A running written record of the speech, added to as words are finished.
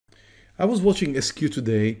I was watching SQ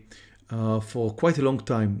today for quite a long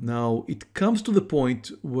time. Now it comes to the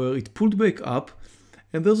point where it pulled back up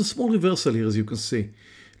and there's a small reversal here, as you can see.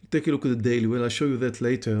 Take a look at the daily. Well, I'll show you that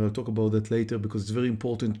later. I'll talk about that later because it's very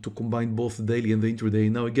important to combine both the daily and the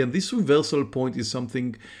intraday. Now again, this reversal point is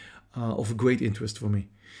something of great interest for me.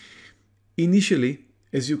 Initially,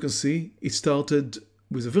 as you can see, it started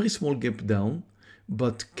with a very small gap down,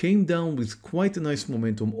 but came down with quite a nice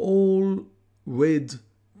momentum, all red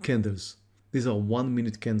candles. These are 1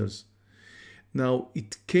 minute candles. Now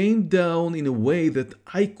it came down in a way that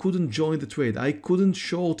I couldn't join the trade. I couldn't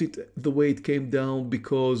short it the way it came down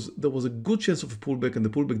because there was a good chance of a pullback, and the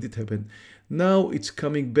pullback did happen. Now it's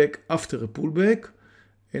coming back after a pullback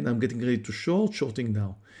and I'm getting ready to shorting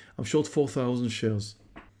now. I'm short 4,000 shares.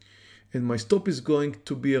 And my stop is going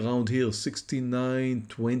to be around here,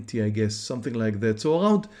 69.20, I guess, something like that. So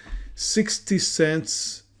around 60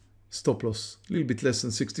 cents stop loss, a little bit less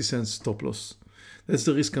than 60 cents stop loss. That's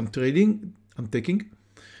the risk I'm taking.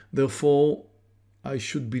 Therefore, I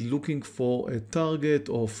should be looking for a target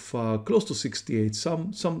of close to 68,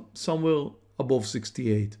 somewhere above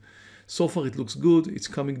 68. So far it looks good. It's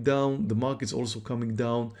coming down. The market's also coming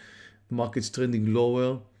down. The market's trending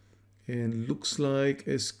lower. And looks like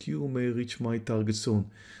SQ may reach my target soon.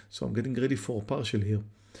 So I'm getting ready for a partial here.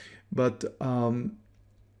 But, and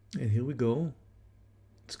here we go.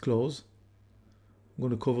 Let's close. I'm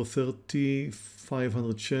going to cover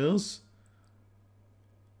 3,500 shares.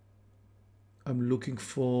 I'm looking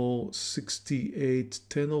for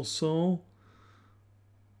 68.10 or so.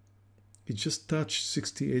 It just touched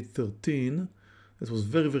 68.13. That was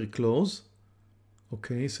very, very close.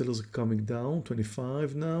 Okay, sellers are coming down,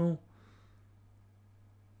 25 now.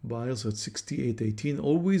 Buyers are at 68.18.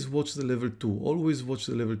 Always watch the level 2. Always watch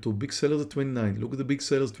the level 2. Big sellers at 29. Look at the big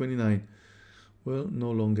sellers, 29. Well, no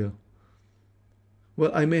longer. Well,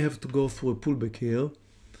 I may have to go through a pullback here.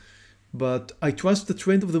 But I trust the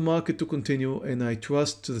trend of the market to continue, and I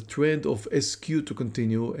trust the trend of SQ to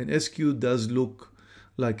continue. And SQ does look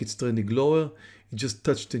like it's trending lower. It just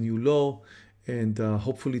touched a new low, and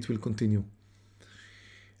hopefully it will continue.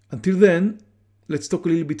 Until then, let's talk a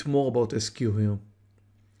little bit more about SQ here.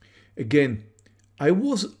 Again, I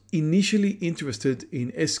was initially interested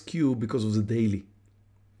in SQ because of the daily.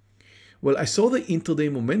 Well, I saw the intraday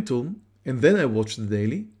momentum and then I watched the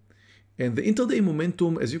daily. And the intraday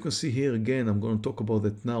momentum, as you can see here again, I'm going to talk about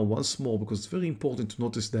that now once more because it's very important to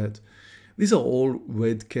notice that these are all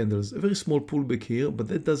red candles. A very small pullback here, but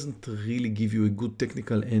that doesn't really give you a good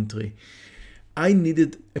technical entry. I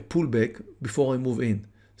needed a pullback before I move in.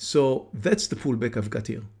 So that's the pullback I've got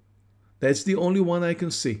here. That's the only one I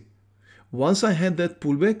can see. Once I had that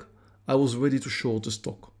pullback, I was ready to short the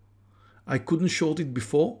stock. I couldn't short it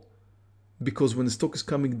before because when the stock is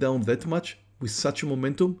coming down that much with such a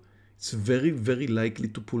momentum, it's very, very likely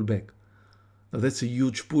to pull back. Now that's a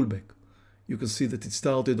huge pullback. You can see that it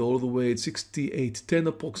started all the way at 68.10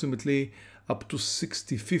 approximately up to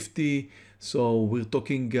 60.50. So we're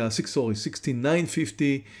talking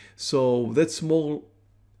 69.50. So that's more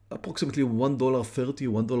approximately $1.30,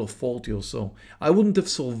 $1.40 or so. I wouldn't have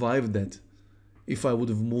survived that if I would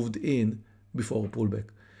have moved in before a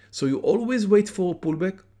pullback. So you always wait for a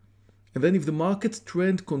pullback, and then if the market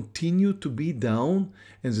trend continue to be down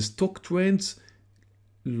and the stock trends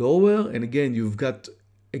lower, and again you've got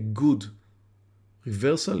a good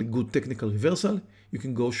reversal, a good technical reversal, you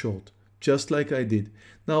can go short, just like I did.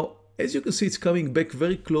 Now, as you can see, it's coming back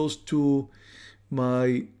very close to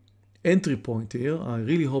my entry point here. I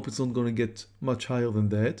really hope it's not going to get much higher than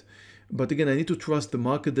that. But again, I need to trust the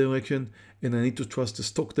market direction and I need to trust the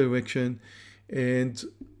stock direction. And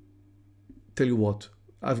tell you what,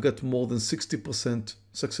 I've got more than 60%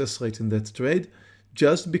 success rate in that trade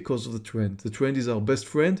just because of the trend. The trend is our best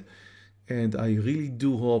friend. And I really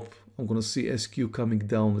do hope I'm going to see SQ coming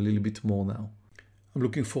down a little bit more now. I'm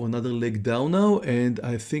looking for another leg down now, and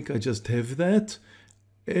I think I just have that.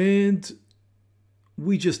 And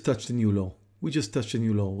we just touched a new low. We just touched a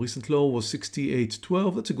new low. Recent low was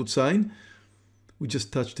 68.12. That's a good sign. We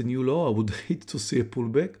just touched a new low. I would hate to see a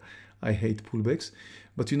pullback. I hate pullbacks.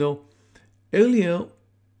 But you know, earlier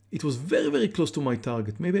it was very, very close to my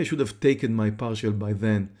target. Maybe I should have taken my partial by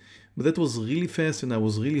then. But that was really fast and I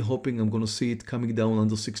was really hoping I'm going to see it coming down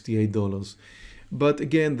under $68. But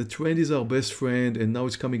again, the trend is our best friend and now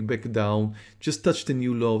it's coming back down. Just touched a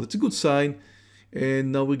new low. That's a good sign.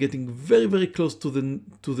 And now we're getting very, very close to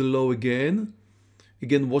the low again.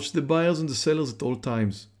 Again, watch the buyers and the sellers at all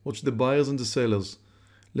times. Watch the buyers and the sellers.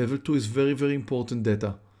 Level 2 is very, very important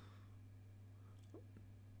data.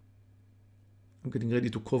 I'm getting ready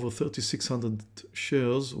to cover 3,600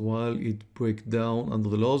 shares while it breaks down under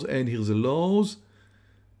the lows. And here's the lows.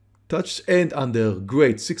 Touched and under.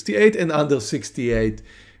 Great. 68 and under 68.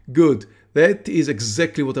 Good. That is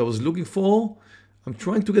exactly what I was looking for. I'm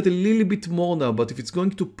trying to get a little bit more now, but if it's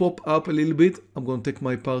going to pop up a little bit, I'm going to take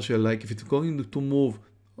my partial. Like if it's going to move.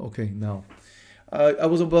 Okay, now. I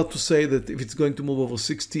was about to say that if it's going to move over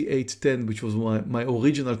 68.10, which was my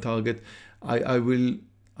original target, I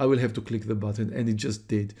will have to click the button, and it just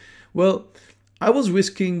did. Well, I was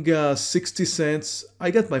risking 60 cents.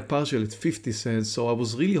 I got my partial at 50 cents, so I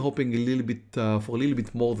was really hoping a little bit for a little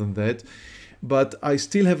bit more than that. But I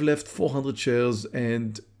still have left 400 shares,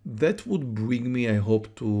 and that would bring me, I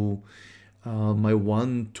hope, to my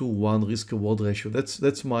 1-to-1 risk-reward ratio.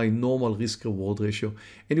 That's my normal risk-reward ratio.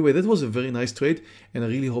 Anyway, that was a very nice trade, and I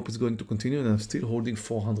really hope it's going to continue, and I'm still holding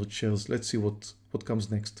 400 shares. Let's see what comes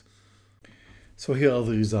next. So here are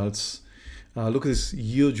the results. Look at this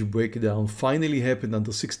huge breakdown. Finally happened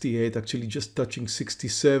under 68, actually just touching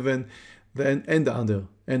 67, then and under.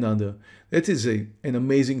 That is an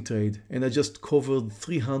amazing trade, and I just covered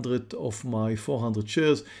 300 of my 400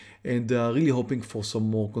 shares, and really hoping for some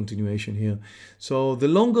more continuation here. So the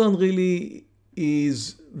long run really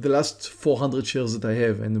is the last 400 shares that I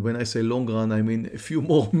have, and when I say long run, I mean a few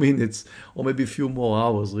more minutes or maybe a few more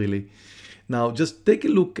hours really. Now just take a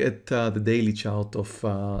look at the daily chart of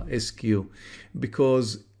SQ,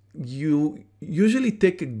 because you usually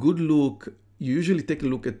take a good look. You usually take a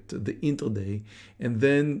look at the intraday and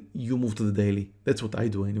then you move to the daily. That's what I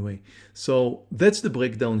do anyway. So that's the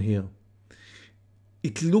breakdown here.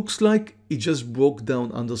 It looks like it just broke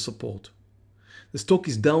down under support. The stock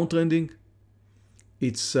is downtrending.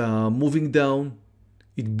 It's moving down.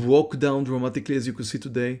 It broke down dramatically, as you can see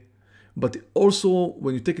today. But also,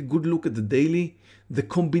 when you take a good look at the daily, the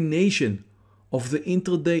combination of the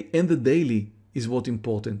intraday and the daily is what's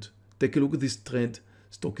important. Take a look at this trend.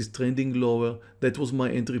 Stock is trending lower. That was my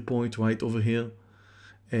entry point right over here.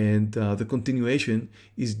 And the continuation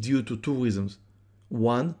is due to two reasons.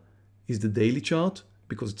 One is the daily chart,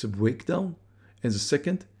 because it's a breakdown. And the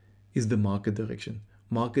second is the market direction.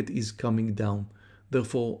 Market is coming down.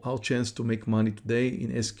 Therefore, our chance to make money today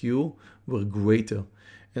in SQ were greater.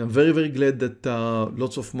 And I'm very, very glad that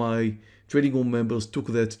lots of my trading room members took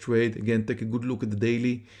that trade. Again, take a good look at the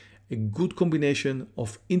daily. A good combination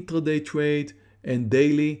of intraday trade and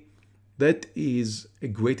daily. That is a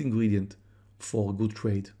great ingredient for a good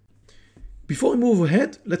trade. Before we move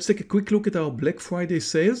ahead, let's take a quick look at our Black Friday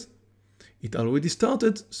sales. It already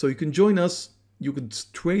started, so you can join us. You could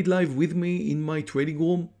trade live with me in my trading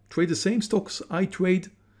room. Trade the same stocks I trade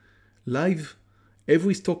live.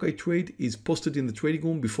 Every stock I trade is posted in the trading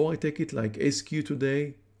room before I take it, like SQ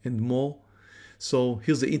today and more. So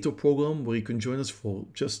here's the intro program where you can join us for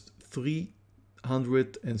just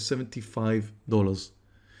 $375.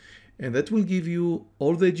 And that will give you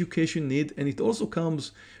all the education you need. And it also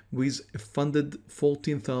comes with a funded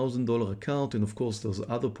 $14,000 account. And of course, there's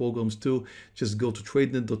other programs too. Just go to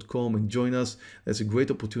tradenet.com and join us. That's a great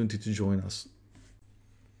opportunity to join us.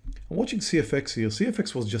 I'm watching CFX here.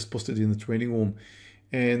 CFX was just posted in the trading room.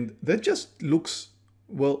 And that just looks,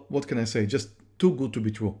 well, what can I say? Just too good to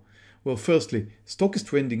be true. Well, firstly, stock is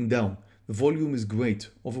trending down. The volume is great,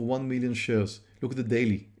 over 1 million shares. Look at the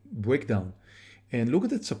daily breakdown. And look at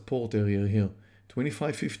that support area here,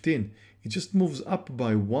 25.15. It just moves up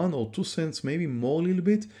by 1 or 2 cents, maybe more a little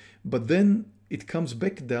bit, but then it comes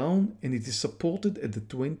back down and it is supported at the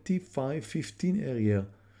 25.15 area.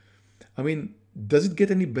 I mean, does it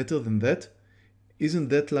get any better than that? Isn't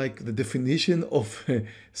that like the definition of a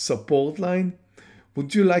support line?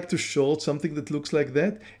 Would you like to short something that looks like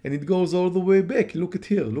that? And it goes all the way back. Look at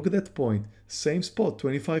here. Look at that point. Same spot,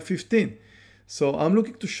 25.15. So I'm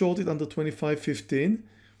looking to short it under 25.15.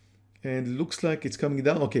 And it looks like it's coming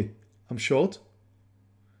down. Okay, I'm short.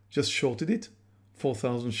 Just shorted it.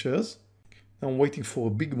 4,000 shares. Now I'm waiting for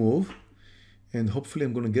a big move. And hopefully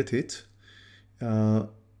I'm going to get it.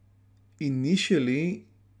 Initially,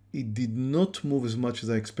 it did not move as much as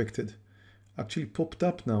I expected. Actually popped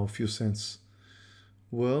up now a few cents.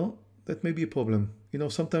 Well, that may be a problem. You know,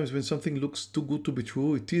 sometimes when something looks too good to be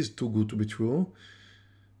true, it is too good to be true.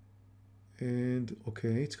 And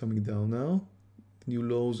okay, it's coming down now. The new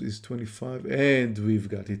lows is 25 and we've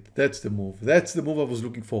got it. That's the move. That's the move I was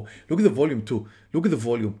looking for. Look at the volume too. Look at the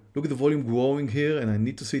volume. Look at the volume growing here, and I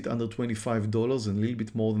need to see it under $25 and a little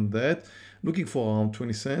bit more than that. Looking for around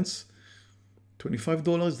 20 cents.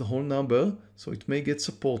 $25 is the whole number, so it may get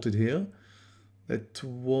supported here. That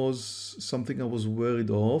was something I was worried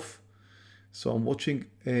of. So I'm watching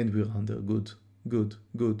and we're under. Good, good,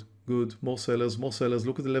 good, good. More sellers, more sellers.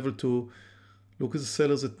 Look at the level 2. Look at the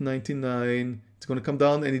sellers at 99. It's going to come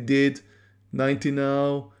down, and it did. 90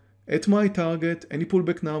 now. At my target. Any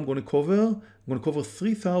pullback now, I'm going to cover. I'm going to cover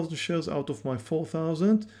 3,000 shares out of my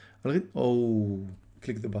 4,000. Oh,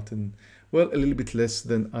 click the button. Well, a little bit less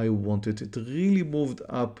than I wanted. It really moved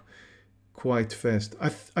up quite fast.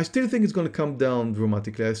 I still think it's going to come down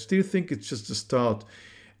dramatically. I still think it's just a start.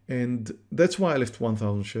 And that's why I left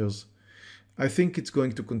 1,000 shares. I think it's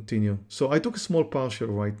going to continue. So I took a small partial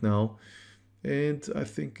right now. And I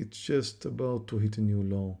think it's just about to hit a new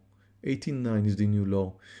low. 18.9 is the new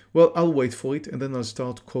low. Well, I'll wait for it, and then I'll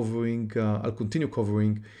start covering, I'll continue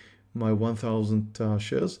covering my 1,000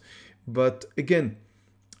 shares. But again,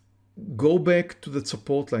 go back to the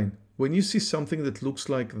support line. When you see something that looks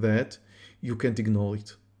like that, you can't ignore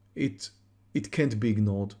it. It can't be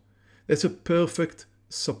ignored. That's a perfect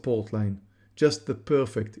support line. Just the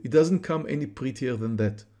perfect. It doesn't come any prettier than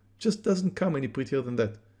that. Just doesn't come any prettier than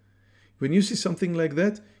that. When you see something like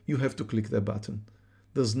that, you have to click that button.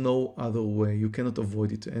 There's no other way. You cannot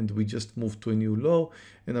avoid it. And we just moved to a new low,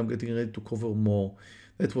 and I'm getting ready to cover more.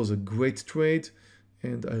 That was a great trade,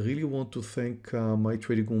 and I really want to thank my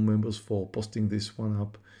trading room members for posting this one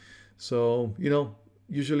up. So, you know,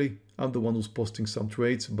 usually I'm the one who's posting some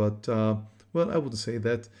trades, but well, I wouldn't say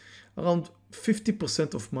that. Around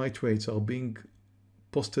 50% of my trades are being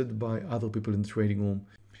posted by other people in the trading room.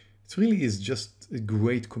 It really is just a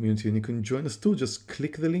great community, and you can join us too. Just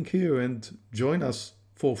click the link here and join us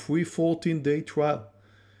for a free 14-day trial.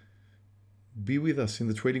 Be with us in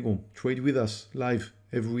the trading room. Trade with us live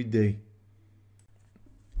every day.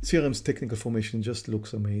 CRM's technical formation just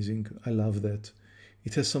looks amazing. I love that.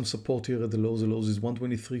 It has some support here at the lows. The lows is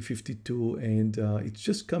 123.52, and it's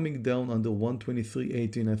just coming down under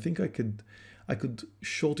 123.18. I think I could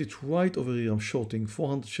short it right over here. I'm shorting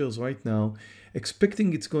 400 shares right now,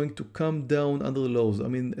 expecting it's going to come down under the lows. I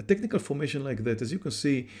mean, a technical formation like that, as you can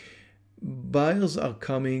see, buyers are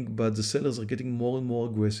coming, but the sellers are getting more and more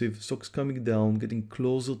aggressive. Stocks coming down, getting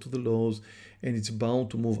closer to the lows, and it's bound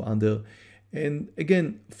to move under. And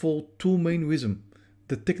again, for two main reasons.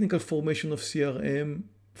 The technical formation of CRM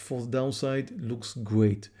for the downside looks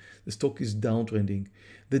great. The stock is downtrending.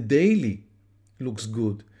 The daily looks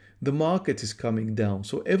good. The market is coming down.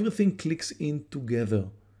 So everything clicks in together.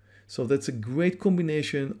 So that's a great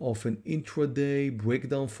combination of an intraday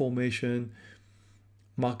breakdown formation,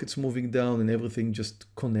 markets moving down, and everything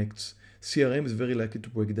just connects. CRM is very likely to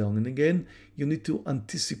break down. And again, you need to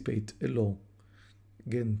anticipate a low.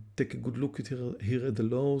 Again, take a good look at here at the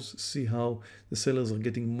lows, see how the sellers are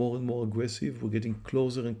getting more and more aggressive. We're getting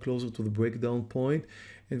closer and closer to the breakdown point,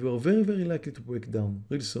 and we're very, very likely to break down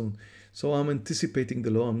really soon. So I'm anticipating the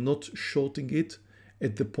low. I'm not shorting it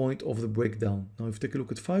at the point of the breakdown. Now, if you take a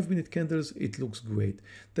look at 5-minute candles, it looks great.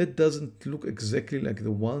 That doesn't look exactly like the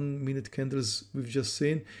 1-minute candles we've just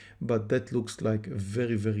seen, but that looks like a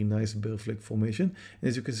very, very nice bear flag formation. And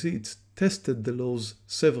as you can see, it's tested the lows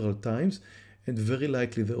several times, and very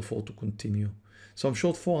likely therefore to continue. So I'm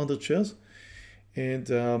short 400 shares,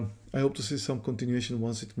 and I hope to see some continuation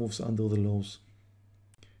once it moves under the lows.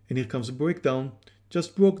 And here comes a breakdown.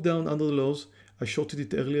 Just broke down under the lows. I shorted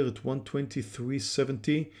it earlier at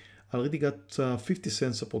 123.70. I already got 50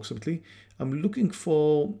 cents approximately. I'm looking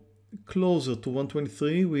for closer to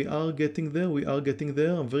 123. We are getting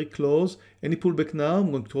there. I'm very close. Any pullback now,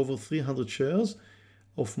 I'm going to over 300 shares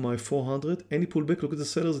of my 400. Any pullback, look at the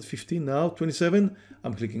sellers at 15 now, 27.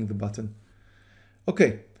 I'm clicking the button.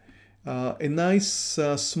 Okay, a nice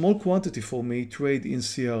small quantity for me trade in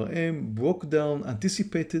CRM, broke down,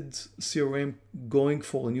 anticipated CRM going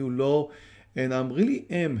for a new low, and I'm really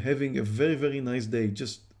having a very, very nice day.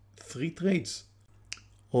 Just 3 trades,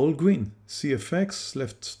 all green. CFX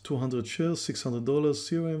left 200 shares, $600.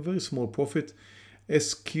 CRM, very small profit.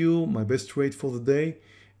 SQ, my best trade for the day,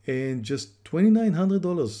 and just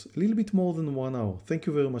 $2,900, a little bit more than 1 hour. Thank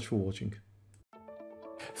you very much for watching.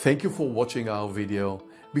 Thank you for watching our video.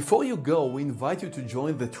 Before you go, we invite you to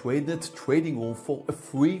join the Tradenet trading room for a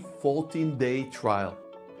free 14-day trial.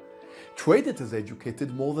 Tradenet has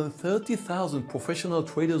educated more than 30,000 professional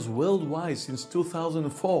traders worldwide since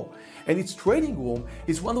 2004, and its trading room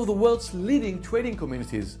is one of the world's leading trading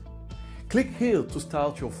communities. Click here to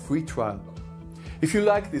start your free trial. If you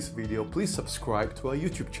like this video, please subscribe to our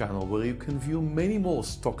YouTube channel where you can view many more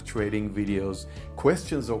stock trading videos.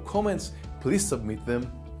 Questions or comments, please submit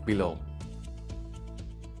them below.